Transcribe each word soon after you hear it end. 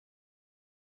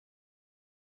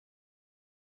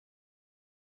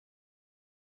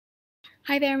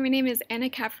Hi there, my name is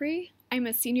Anna Caffrey. I'm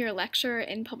a senior lecturer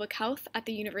in public health at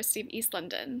the University of East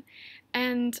London.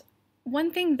 And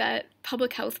one thing that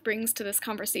public health brings to this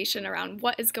conversation around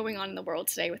what is going on in the world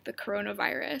today with the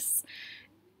coronavirus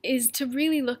is to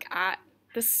really look at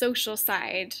the social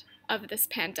side of this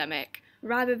pandemic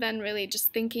rather than really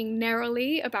just thinking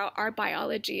narrowly about our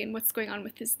biology and what's going on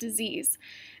with this disease.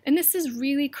 And this is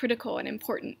really critical and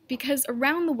important because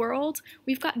around the world,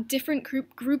 we've got different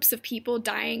groups of people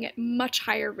dying at much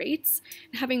higher rates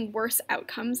and having worse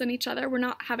outcomes than each other. We're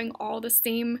not having all the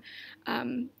same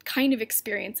kind of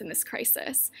experience in this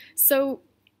crisis. So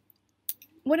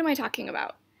what am I talking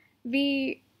about?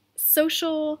 The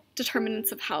social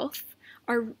determinants of health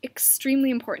are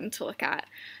extremely important to look at.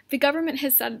 The government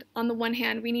has said, on the one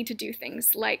hand, we need to do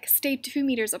things like stay 2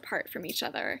 meters apart from each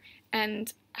other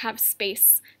and have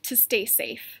space to stay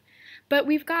safe. But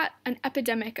we've got an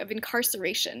epidemic of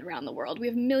incarceration around the world. We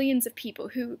have millions of people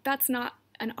who that's not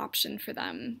an option for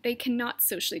them. They cannot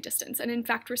socially distance. And in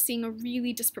fact, we're seeing a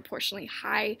really disproportionately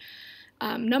high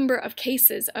number of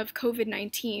cases of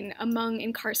COVID-19 among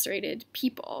incarcerated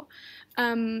people.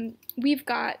 We've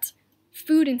got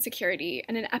food insecurity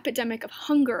and an epidemic of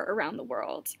hunger around the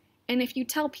world. And if you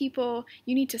tell people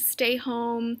you need to stay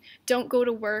home, don't go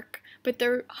to work, but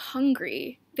they're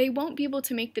hungry, they won't be able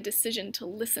to make the decision to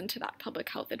listen to that public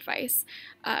health advice.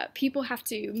 People have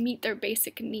to meet their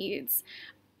basic needs.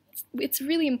 It's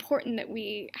really important that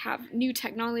we have new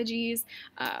technologies,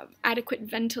 adequate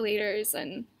ventilators,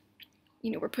 and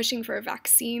we're pushing for a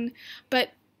vaccine. But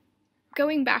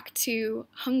going back to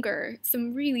hunger,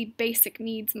 some really basic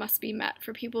needs must be met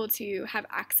for people to have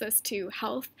access to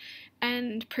health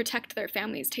and protect their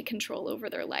families, take control over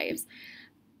their lives.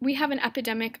 We have an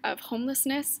epidemic of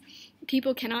homelessness.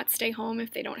 People cannot stay home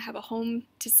if they don't have a home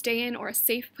to stay in or a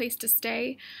safe place to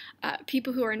stay.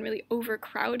 People who are in really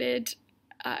overcrowded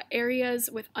areas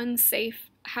with unsafe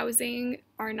housing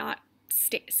are not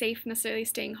safe necessarily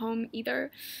staying home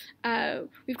either.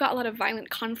 We've got a lot of violent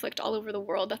conflict all over the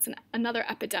world. That's another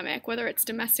epidemic, whether it's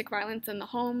domestic violence in the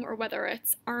home or whether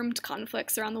it's armed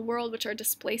conflicts around the world which are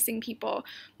displacing people.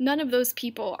 None of those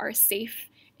people are safe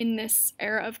in this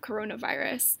era of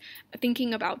coronavirus,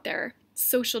 thinking about their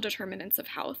social determinants of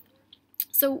health.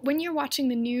 So when you're watching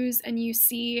the news and you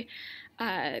see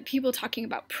people talking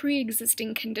about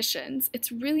pre-existing conditions,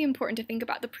 it's really important to think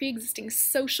about the pre-existing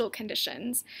social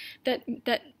conditions that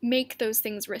make those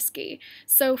things risky.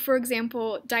 So for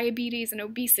example, diabetes and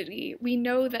obesity, we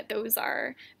know that those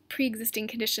are pre-existing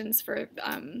conditions for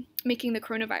making the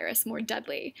coronavirus more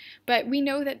deadly. But we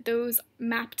know that those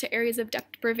map to areas of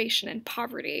deprivation and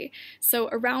poverty. So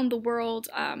around the world,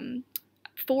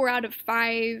 4 out of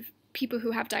 5 people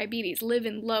who have diabetes live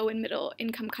in low and middle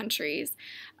income countries.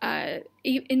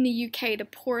 In the UK, the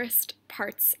poorest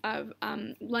parts of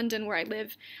London, where I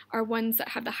live, are ones that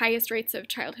have the highest rates of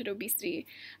childhood obesity.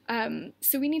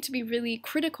 So we need to be really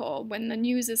critical when the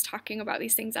news is talking about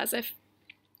these things as if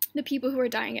the people who are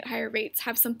dying at higher rates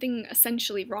have something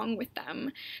essentially wrong with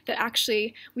them, that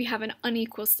actually we have an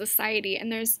unequal society and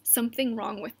there's something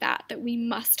wrong with that we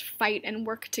must fight and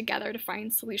work together to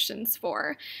find solutions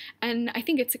for. And I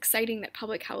think it's exciting that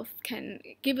public health can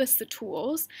give us the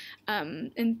tools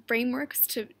and frameworks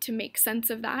to make sense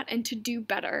of that and to do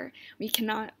better. We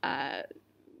cannot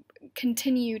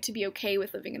continue to be okay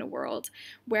with living in a world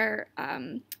where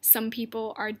some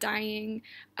people are dying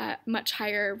at much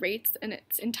higher rates and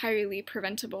it's entirely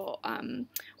preventable,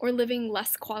 or living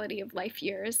less quality of life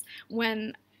years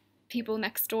when people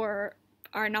next door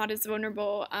are not as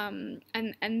vulnerable and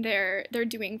they're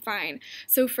doing fine.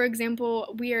 So for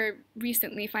example, we are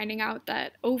recently finding out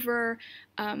that over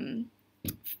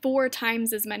 4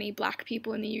 times as many Black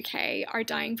people in the UK are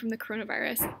dying from the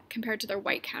coronavirus compared to their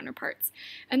white counterparts.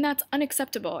 And that's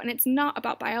unacceptable, and it's not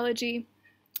about biology.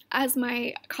 As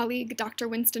my colleague Dr.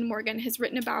 Winston Morgan has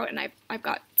written about, and I've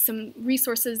got some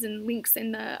resources and links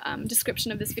in the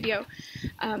description of this video,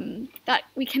 that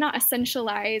we cannot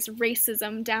essentialize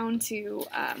racism down to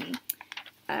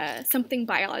something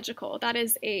biological. That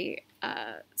is a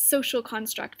social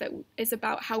construct that is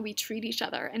about how we treat each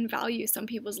other and value some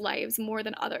people's lives more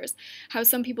than others, how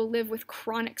some people live with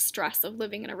chronic stress of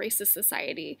living in a racist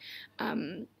society.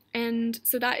 And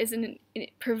so that is an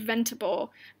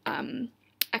preventable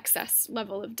excess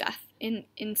level of death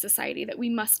in society that we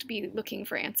must be looking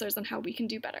for answers on how we can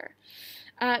do better.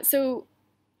 So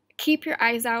keep your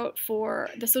eyes out for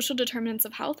the social determinants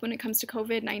of health when it comes to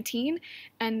COVID-19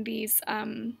 and these,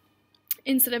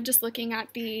 instead of just looking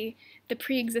at the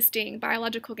pre-existing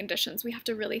biological conditions, we have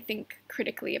to really think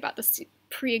critically about the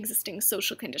pre-existing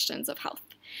social conditions of health.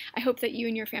 I hope that you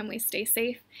and your family stay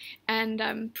safe,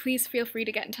 and please feel free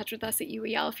to get in touch with us at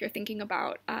UEL if you're thinking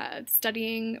about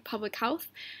studying public health.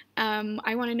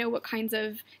 I want to know what kinds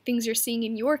of things you're seeing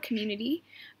in your community,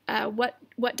 what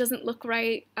doesn't look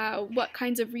right, what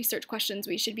kinds of research questions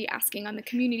we should be asking on the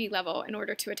community level in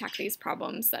order to attack these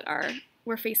problems that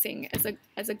we're facing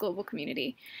as a global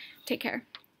community. Take care.